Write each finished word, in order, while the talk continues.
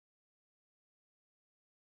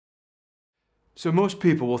So most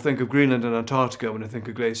people will think of Greenland and Antarctica when they think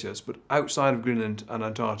of glaciers, but outside of Greenland and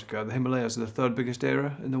Antarctica, the Himalayas are the third biggest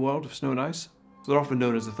area in the world of snow and ice. So they're often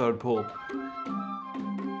known as the third pole.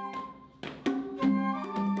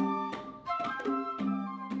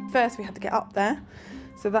 First we had to get up there,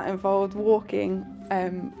 so that involved walking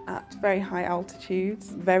at very high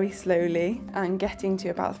altitudes, very slowly, and getting to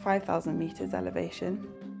about 5,000 metres elevation.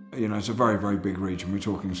 You know, it's a very, very big region. We're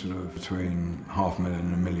talking sort of between 500,000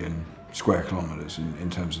 and 1 million square kilometres in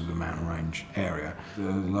terms of the mountain range area.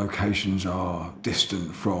 The locations are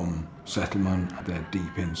distant from settlement. They're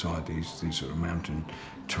deep inside these sort of mountain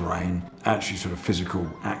terrain. Actually, sort of physical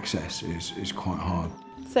access is quite hard.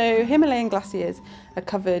 So Himalayan glaciers are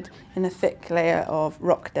covered in a thick layer of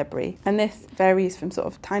rock debris, and this varies from sort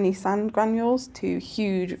of tiny sand granules to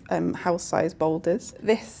huge house-sized boulders.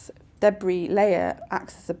 This debris layer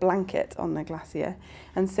acts as a blanket on the glacier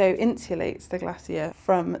and so insulates the glacier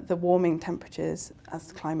from the warming temperatures as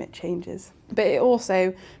the climate changes. But it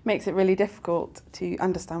also makes it really difficult to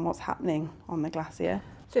understand what's happening on the glacier.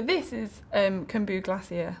 So this is Khumbu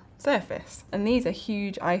Glacier surface, and these are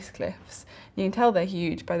huge ice cliffs. You can tell they're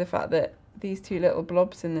huge by the fact that these two little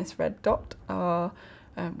blobs in this red dot are,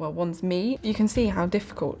 well, one's me. You can see how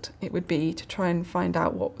difficult it would be to try and find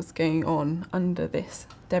out what was going on under this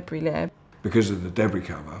debris layer. Because of the debris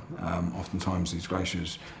cover, oftentimes these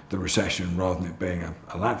glaciers, the recession, rather than it being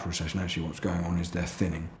a lateral recession, actually what's going on is they're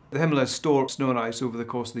thinning. The Himalayas store snow and ice over the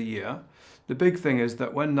course of the year. The big thing is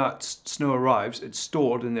that when that snow arrives, it's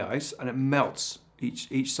stored in the ice and it melts.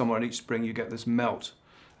 Each summer and each spring you get this melt.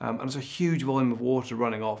 And it's a huge volume of water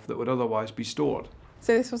running off that would otherwise be stored.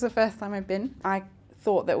 So this was the first time I'd been. I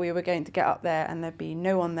thought that we were going to get up there and there'd be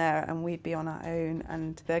no one there and we'd be on our own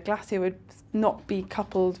and the glacier would not be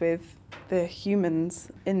coupled with the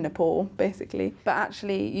humans in Nepal, basically. But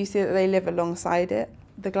actually you see that they live alongside it.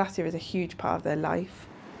 The glacier is a huge part of their life.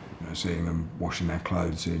 You know, seeing them washing their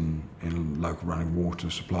clothes in local running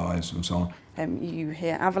water supplies and so on. You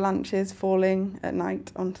hear avalanches falling at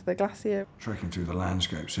night onto the glacier. Trekking through the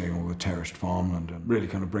landscape, seeing all the terraced farmland, and really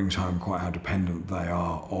kind of brings home quite how dependent they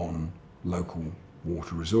are on local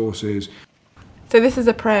water resources. So this is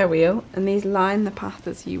a prayer wheel, and these line the path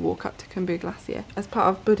as you walk up to Khumbu Glacier. As part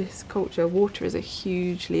of Buddhist culture, water is a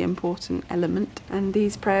hugely important element, and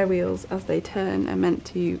these prayer wheels, as they turn, are meant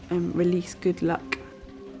to release good luck.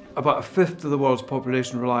 About a fifth of the world's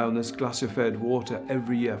population rely on this glacier-fed water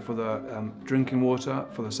every year for the drinking water,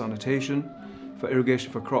 for the sanitation, for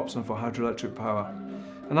irrigation for crops and for hydroelectric power.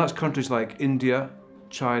 And that's countries like India,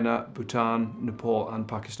 China, Bhutan, Nepal and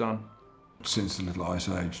Pakistan. Since the Little Ice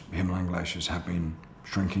Age, Himalayan glaciers have been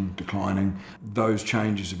shrinking, declining. Those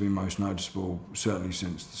changes have been most noticeable, certainly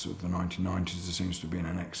since the 1990s. There seems to have been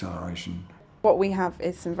an acceleration. What we have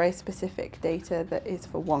is some very specific data that is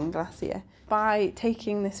for one glacier. By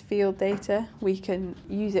taking this field data, we can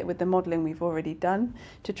use it with the modelling we've already done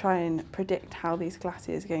to try and predict how these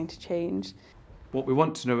glaciers are going to change. What we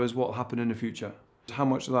want to know is what will happen in the future. How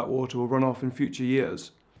much of that water will run off in future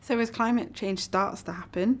years. So as climate change starts to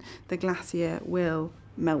happen, the glacier will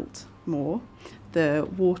melt more. The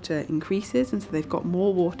water increases, and so they've got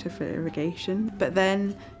more water for irrigation. But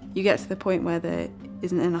then you get to the point where there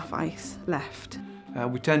isn't enough ice left.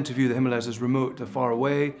 We tend to view the Himalayas as remote, they're far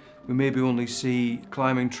away. We maybe only see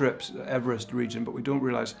climbing trips at the Everest region, but we don't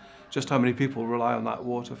realise just how many people rely on that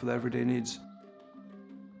water for their everyday needs.